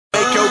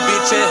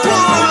bitch ass.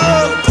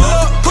 Pull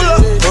up, pull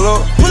up, pull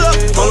up, pull up,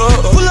 pull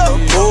up, pull up,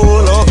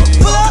 pull up,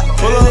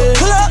 pull up,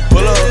 pull up,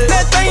 pull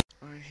up.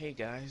 Alright, hey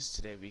guys,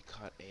 today we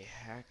caught a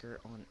hacker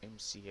on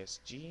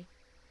Mcsg.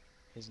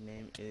 His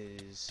name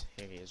is,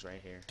 here he is,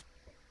 right here,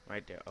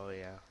 right there. Oh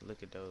yeah,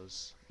 look at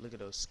those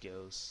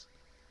skills.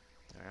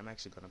 Alright, I'm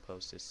actually gonna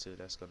post this too.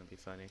 That's gonna be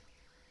funny.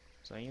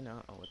 So you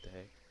know, oh what the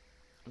heck,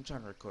 I'm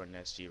trying to record an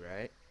SG,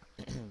 right?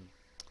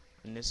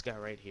 And this guy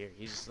right here,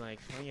 he's just like,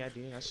 oh yeah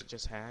dude, I should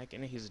just hack.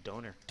 And then he's a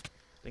donor.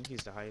 I think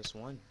he's the highest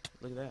one.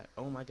 Look at that.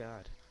 Oh my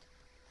god.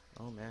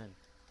 Oh man,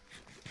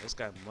 this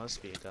guy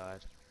must be a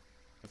god.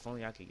 If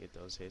only I could get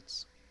those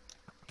hits.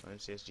 On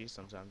MCSG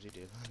sometimes you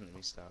do. Let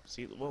me stop.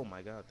 See, oh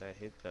my god, that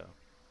hit though.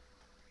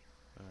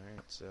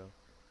 Alright, so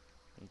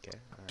okay,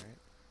 alright.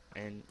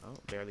 And oh,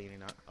 barely any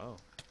knock.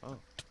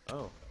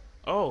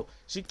 Oh,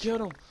 she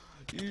killed him.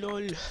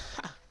 Lol.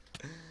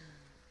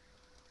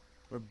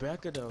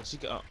 Rebecca though, she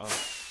got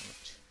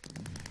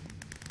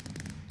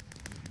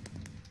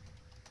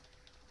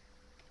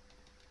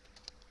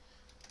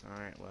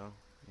Alright, well,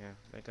 yeah,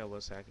 that guy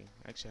was hacking.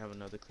 I actually have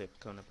another clip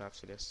coming up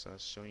after this, so I'll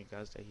show you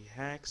guys that he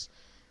hacks.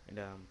 And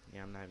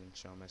yeah, I'm not even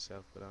showing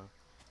myself, but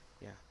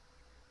yeah,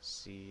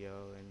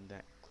 CEO in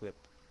that clip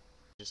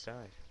just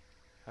died.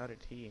 How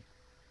did he?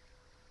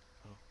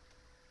 Oh,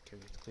 can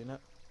we clean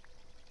up?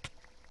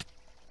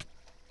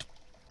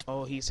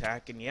 Oh, he's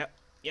hacking. Yep.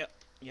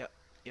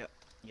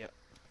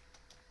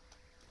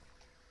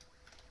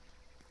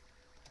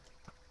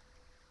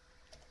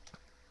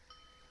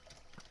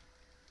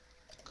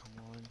 Come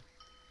on.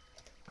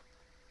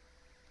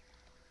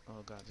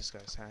 Oh god, this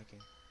guy's hacking.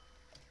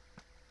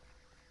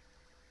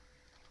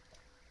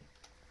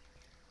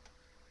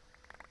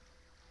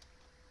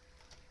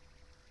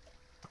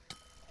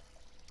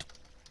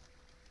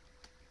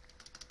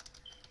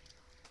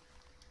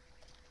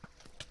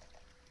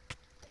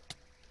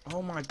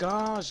 Oh my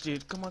gosh,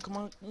 dude. Come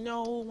on.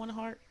 No, one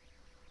heart.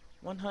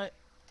 One hut.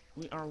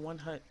 We are one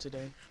hut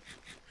today.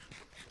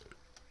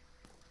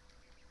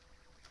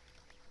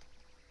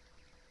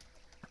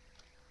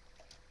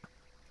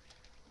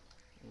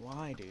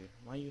 Why, dude?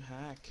 Why you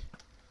hack?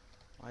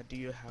 Why do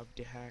you have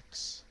the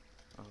hacks?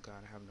 Oh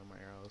god, I have no more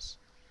arrows.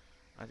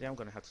 I think I'm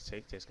gonna have to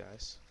take this,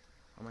 guys.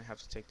 I might have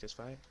to take this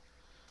fight.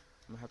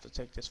 I'm gonna have to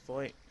take this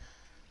fight.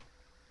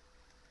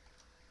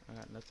 I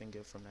got nothing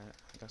good from that.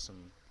 I got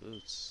some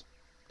boots.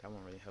 That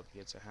won't really help you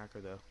against a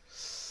hacker though.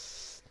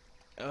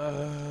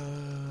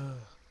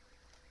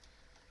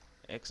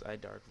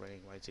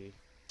 xIDarkRunningYT.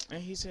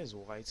 And he says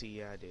YT,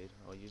 yeah I did.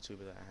 Oh,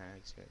 YouTuber that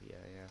hacks,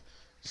 yeah.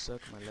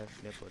 Suck my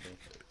left nipple, dude.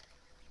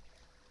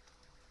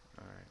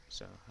 Alright,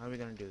 so how are we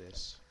gonna do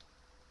this?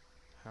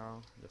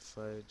 How the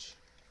fudge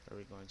are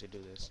we going to do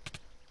this?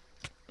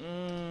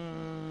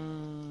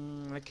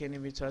 I can't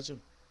even touch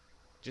him.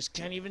 Just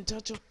can't even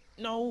touch him.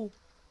 No!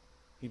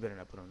 He better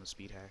not put on the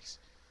speed hacks.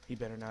 He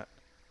better not.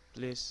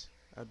 Please,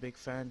 I'm a big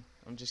fan.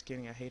 I'm just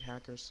kidding. I hate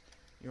hackers.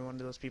 You're one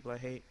of those people I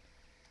hate.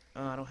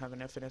 I don't have an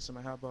FNS in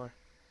my hotbar.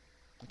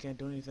 I can't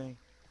do anything.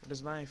 What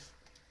is life?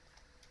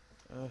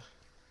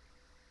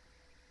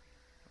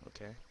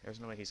 Okay, there's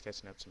no way he's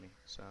catching up to me.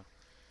 So,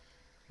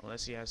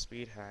 unless he has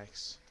speed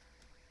hacks.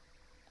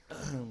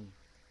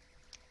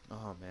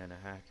 Oh man, a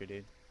hacker,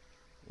 dude.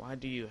 Why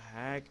do you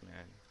hack,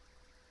 man?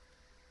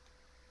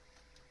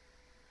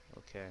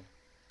 Okay,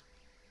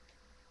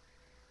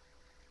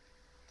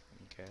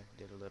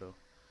 did a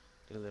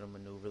little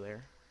maneuver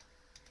there.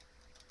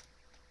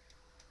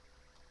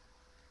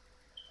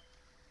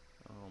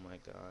 Oh my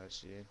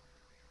gosh, dude.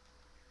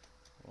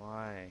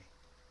 Why?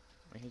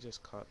 He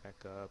just caught back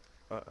up.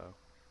 Uh-oh.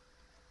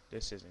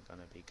 This isn't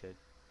gonna be good.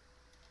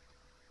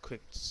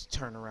 Quick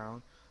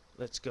turnaround.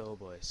 Let's go,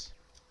 boys.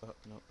 Oh,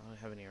 no, I don't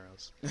have any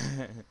arrows.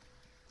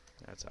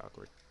 That's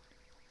awkward.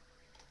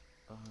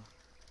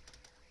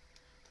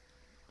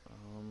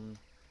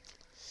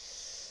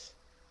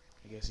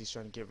 I guess he's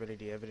trying to get rid of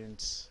the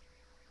evidence.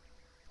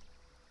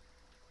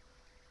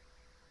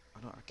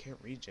 I can't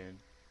regen.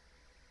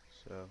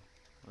 So,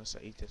 unless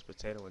I eat this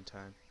potato in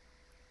time.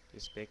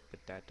 This baked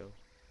potato.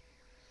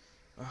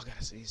 Oh, I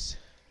gotta sneeze.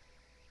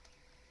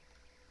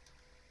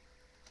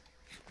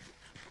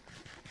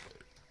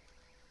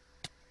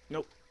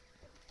 Nope.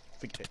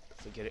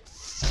 Forget it.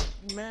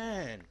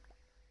 Man.